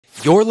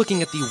You're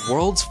looking at the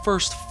world's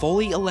first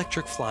fully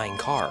electric flying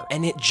car,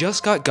 and it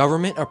just got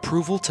government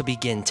approval to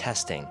begin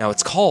testing. Now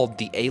it's called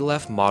the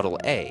Aleph Model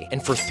A,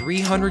 and for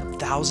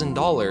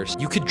 $300,000,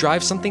 you could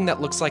drive something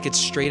that looks like it's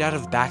straight out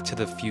of Back to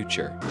the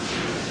Future.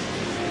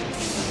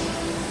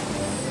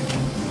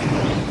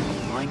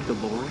 Flying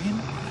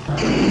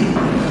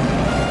DeLorean?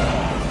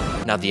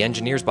 Now the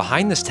engineers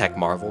behind this tech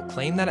marvel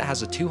claim that it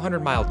has a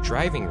 200-mile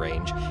driving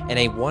range and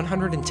a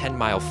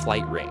 110-mile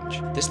flight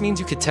range. This means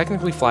you could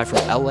technically fly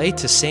from LA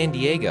to San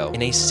Diego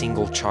in a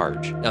single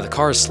charge. Now the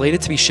car is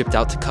slated to be shipped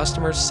out to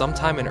customers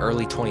sometime in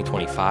early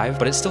 2025,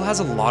 but it still has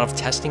a lot of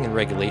testing and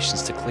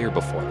regulations to clear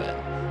before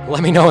then.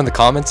 Let me know in the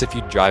comments if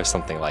you'd drive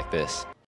something like this.